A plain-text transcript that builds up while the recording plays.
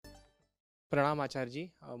Pranam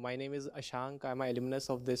Acharji. My name is Ashank. I'm an alumnus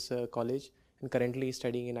of this college and currently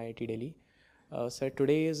studying in IIT Delhi. Sir,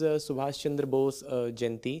 today is Subhash Chandra Bose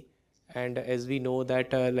Jayanti, and as we know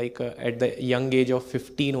that at the young age of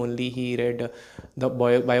 15 only he read the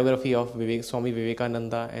biography of Swami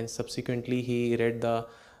Vivekananda, and subsequently he read the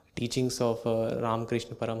teachings of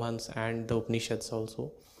Ramakrishna Paramhans and the Upanishads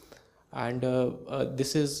also. And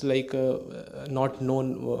this is not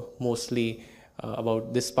known mostly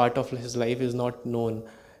about this part of his life is not known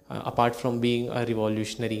apart from being a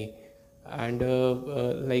revolutionary. And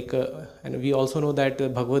and we also know that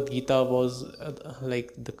Bhagavad Gita was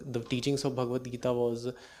the teachings of Bhagavad Gita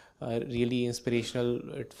was really inspirational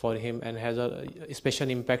for him and has a special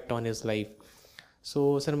impact on his life.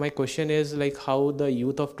 So, sir, my question is like how the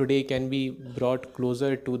youth of today can be brought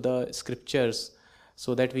closer to the scriptures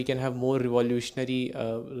so that we can have more revolutionary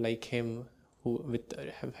like him who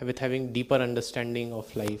with having deeper understanding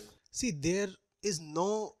of life. See, there is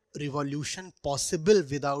no revolution possible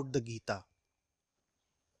without the Gita.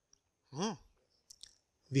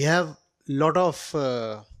 We have lot of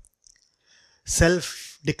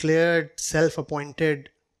self-declared,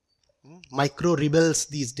 self-appointed micro-rebels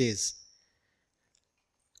these days.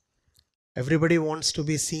 Everybody wants to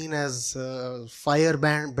be seen as a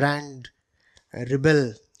firebrand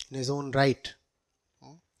rebel in his own right.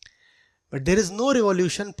 But there is no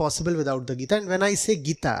revolution possible without the Gita. And when I say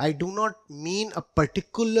Gita, I do not mean a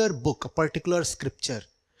particular book, a particular scripture.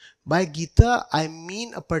 By Gita, I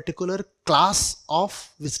mean a particular class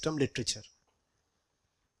of wisdom literature.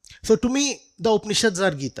 So to me, the Upanishads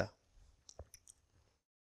are Gita.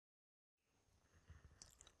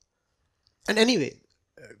 And anyway,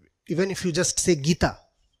 even if you just say Gita,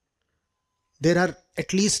 there are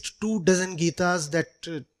at least 24 Gitas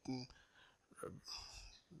that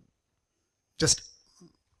just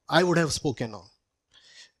I would have spoken on.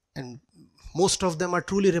 And most of them are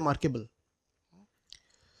truly remarkable.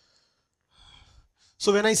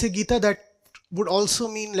 So when I say Gita, that would also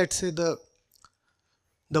mean, let's say, the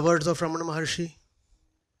words of Ramana Maharshi,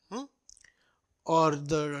 or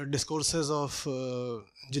the discourses of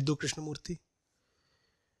Jiddu Krishnamurti.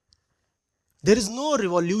 There is no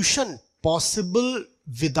revolution possible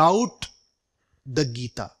without the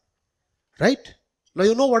Gita. Right? Now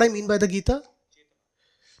you know what I mean by the Gita?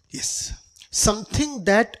 Yes. Something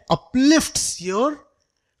that uplifts your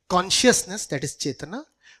consciousness, that is Chetana,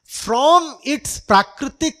 from its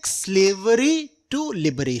prakritic slavery to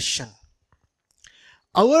liberation.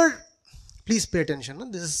 Please pay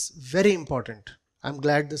attention, this is very important. I'm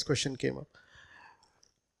glad this question came up.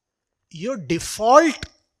 Your default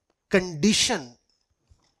condition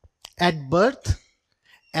at birth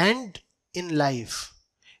and in life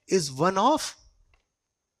is one of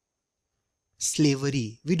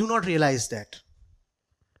slavery. We do not realize that.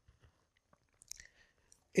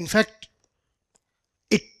 In fact,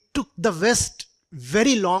 it took the West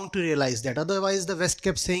very long to realize that. Otherwise, the West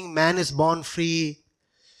kept saying man is born free,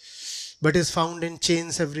 but is found in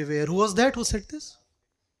chains everywhere. Who was that? Who said this?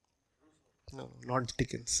 No, not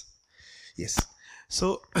Dickens. Yes.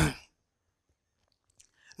 So,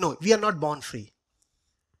 no, we are not born free.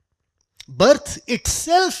 Birth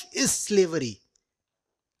itself is slavery.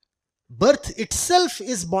 Birth itself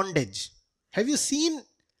is bondage. Have you seen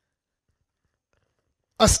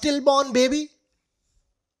a stillborn baby?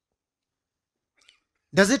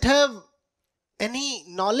 Does it have any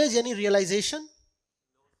knowledge, any realization?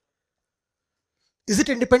 Is it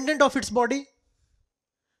independent of its body?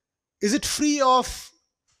 Is it free of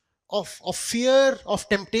fear, of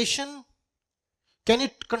temptation? Can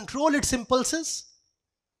it control its impulses?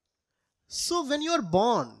 So when you are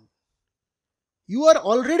born, you are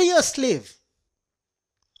already a slave.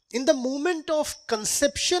 In the moment of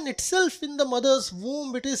conception itself in the mother's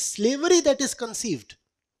womb, it is slavery that is conceived.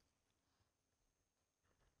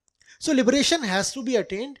 So liberation has to be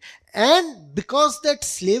attained, and because that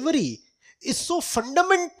slavery is so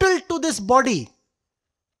fundamental to this body,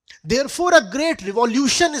 therefore a great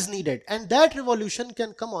revolution is needed, and that revolution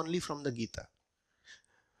can come only from the Gita.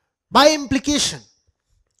 By implication,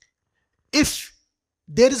 if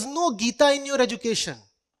there is no Gita in your education,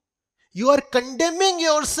 you are condemning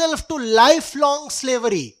yourself to lifelong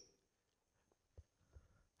slavery.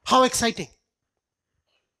 How exciting!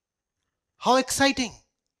 How exciting!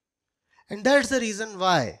 And that's the reason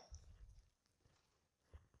why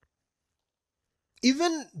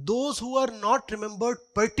even those who are not remembered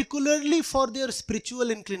particularly for their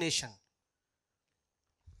spiritual inclination,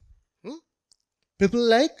 people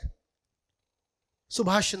like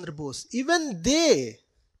Subhash Chandra Bose, even they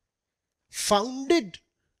founded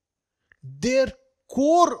their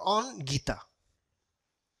core on Gita.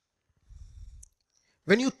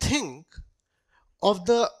 When you think of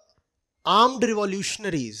the armed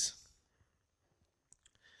revolutionaries,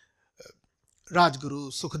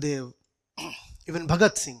 Rajguru, Sukhdev, even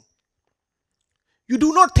Bhagat Singh, you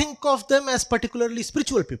do not think of them as particularly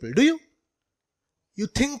spiritual people, do you? You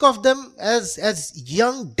think of them as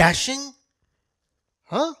young, dashing,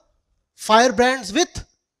 firebrands with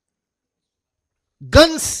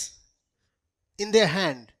guns in their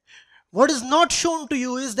hand. What is not shown to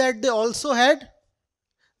you is that they also had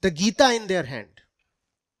the Gita in their hand.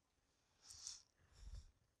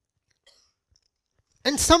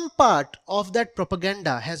 And some part of that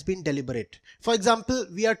propaganda has been deliberate. For example,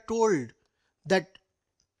 we are told that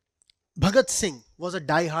Bhagat Singh was a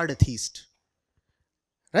die-hard atheist,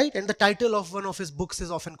 right? And the title of one of his books is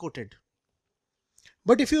often quoted.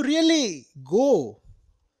 But if you really go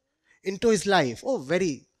into his life,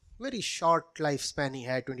 very, very short lifespan he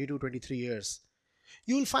had, 22, 23 years,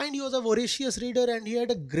 you will find he was a voracious reader and he had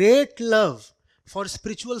a great love for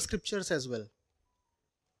spiritual scriptures as well.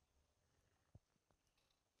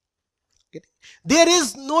 There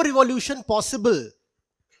is no revolution possible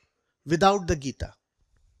without the Gita.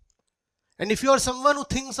 And if you are someone who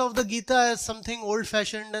thinks of the Gita as something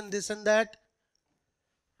old-fashioned and this and that,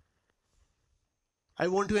 I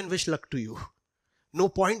want to wish luck to you. No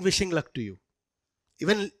point wishing luck to you.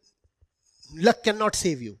 Even luck cannot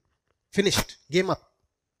save you. Finished. Game up.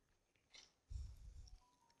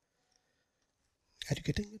 Are you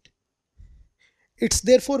getting it? It's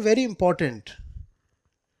therefore very important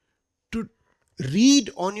to read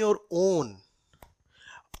on your own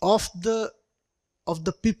of the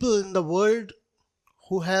people in the world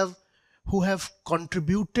who have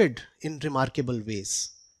contributed in remarkable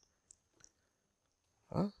ways.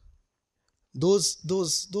 Those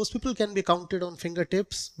people can be counted on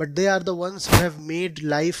fingertips, but they are the ones who have made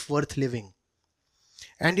life worth living.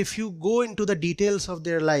 And if you go into the details of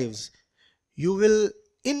their lives, you will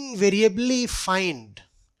invariably find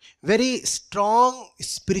very strong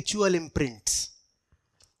spiritual imprints.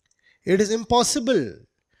 It is impossible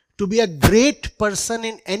to be a great person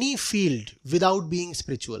in any field without being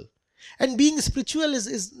spiritual. And being spiritual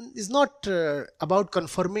is not about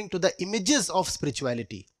conforming to the images of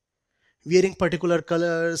spirituality. Wearing particular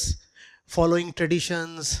colors, following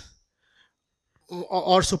traditions,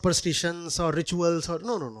 or superstitions, or rituals, or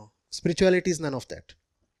no. Spirituality is none of that.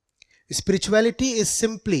 Spirituality is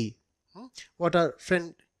simply what our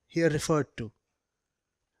friend here referred to.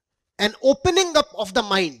 An opening up of the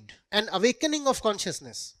mind, an awakening of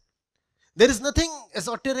consciousness. There is nothing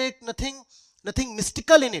esoteric, nothing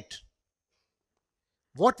mystical in it.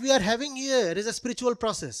 What we are having here is a spiritual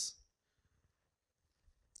process.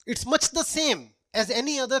 It's much the same as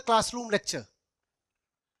any other classroom lecture.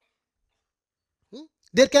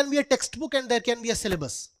 There can be a textbook and there can be a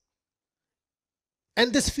syllabus.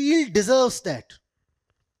 And this field deserves that.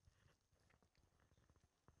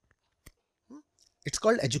 It's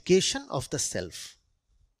called education of the self.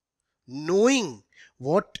 Knowing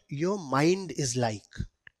what your mind is like.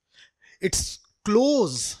 It's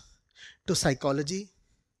close to psychology.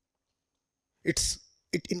 It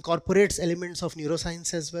incorporates elements of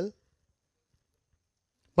neuroscience as well.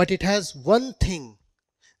 But it has one thing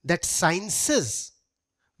that sciences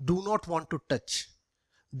do not want to touch.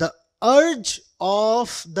 The urge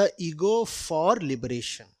of the ego for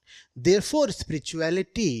liberation. Therefore,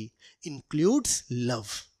 spirituality includes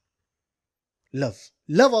love.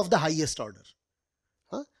 Love of the highest order.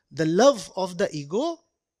 The love of the ego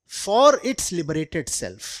for its liberated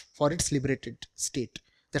self, for its liberated state.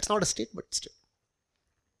 That's not a state, but still.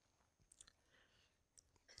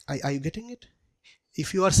 Are you getting it?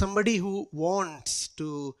 If you are somebody who wants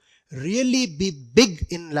to really be big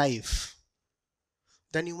in life,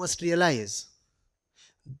 then you must realize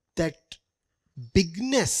that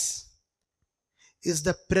bigness is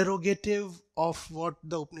the prerogative of what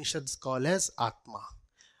the Upanishads call as Atma.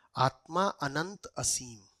 Atma Anant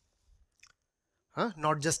Asim.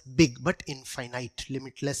 Not just big, but infinite,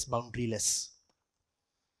 limitless, boundaryless.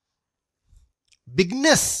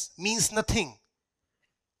 Bigness means nothing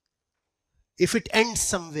if it ends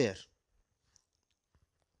somewhere.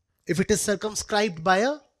 If it is circumscribed by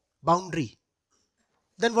a boundary,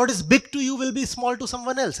 then what is big to you will be small to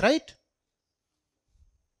someone else, right?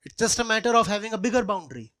 It's just a matter of having a bigger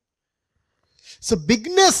boundary. So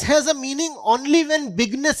bigness has a meaning only when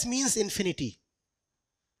bigness means infinity.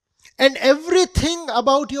 And everything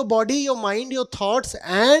about your body, your mind, your thoughts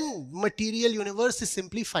and material universe is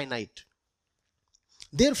simply finite.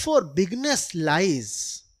 Therefore, bigness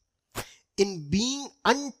lies in being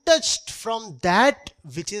untouched from that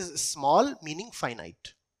which is small, meaning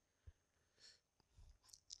finite.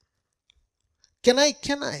 Can I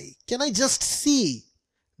just see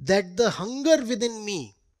that the hunger within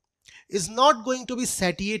me is not going to be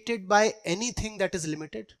satiated by anything that is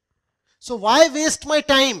limited? So why waste my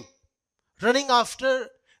time running after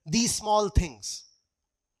these small things?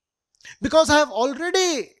 Because I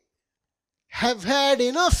have had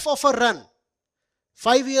enough of a run.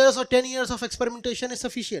 5 years or 10 years of experimentation is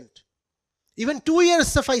sufficient. Even 2 years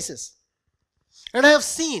suffices. And I have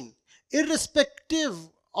seen, irrespective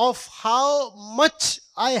of how much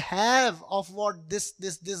I have of what this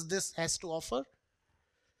has to offer,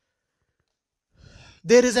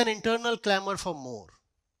 there is an internal clamor for more.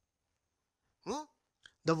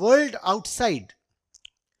 The world outside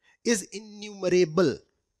is innumerable.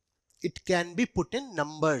 It can be put in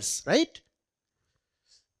numbers, right?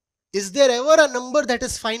 Is there ever a number that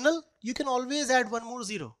is final? You can always add one more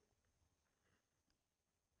zero.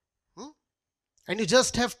 And you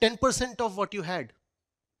just have 10% of what you had.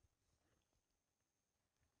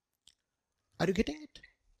 Are you getting it?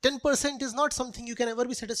 10% is not something you can ever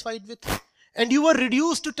be satisfied with. And you were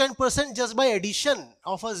reduced to 10% just by addition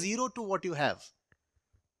of a zero to what you have.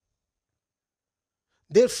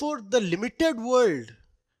 Therefore, the limited world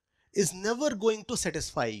is never going to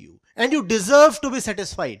satisfy you. And you deserve to be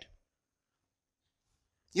satisfied.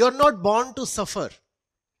 You are not born to suffer.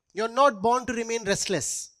 You are not born to remain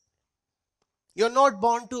restless. You are not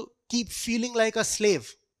born to keep feeling like a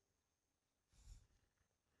slave.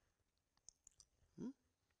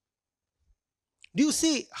 Do you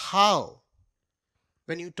see how,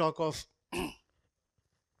 when you talk of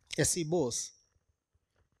S.C. Bose,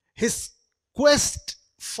 his quest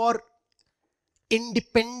for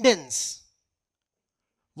independence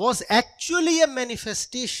was actually a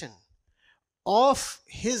manifestation of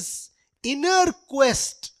his inner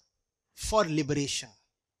quest for liberation.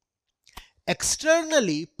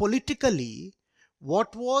 Externally, politically,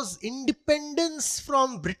 what was independence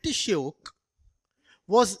from British yoke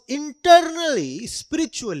was internally,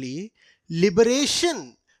 spiritually,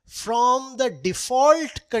 liberation from the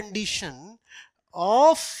default condition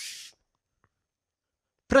of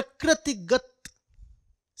prakritigat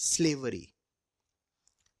slavery.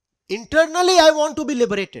 Internally, I want to be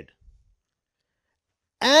liberated.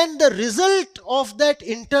 And the result of that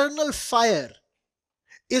internal fire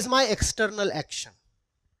is my external action.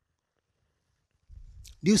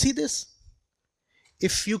 Do you see this?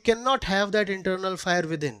 If you cannot have that internal fire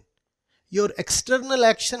within, your external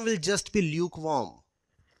action will just be lukewarm.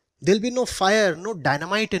 There will be no fire, no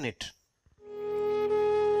dynamite in it.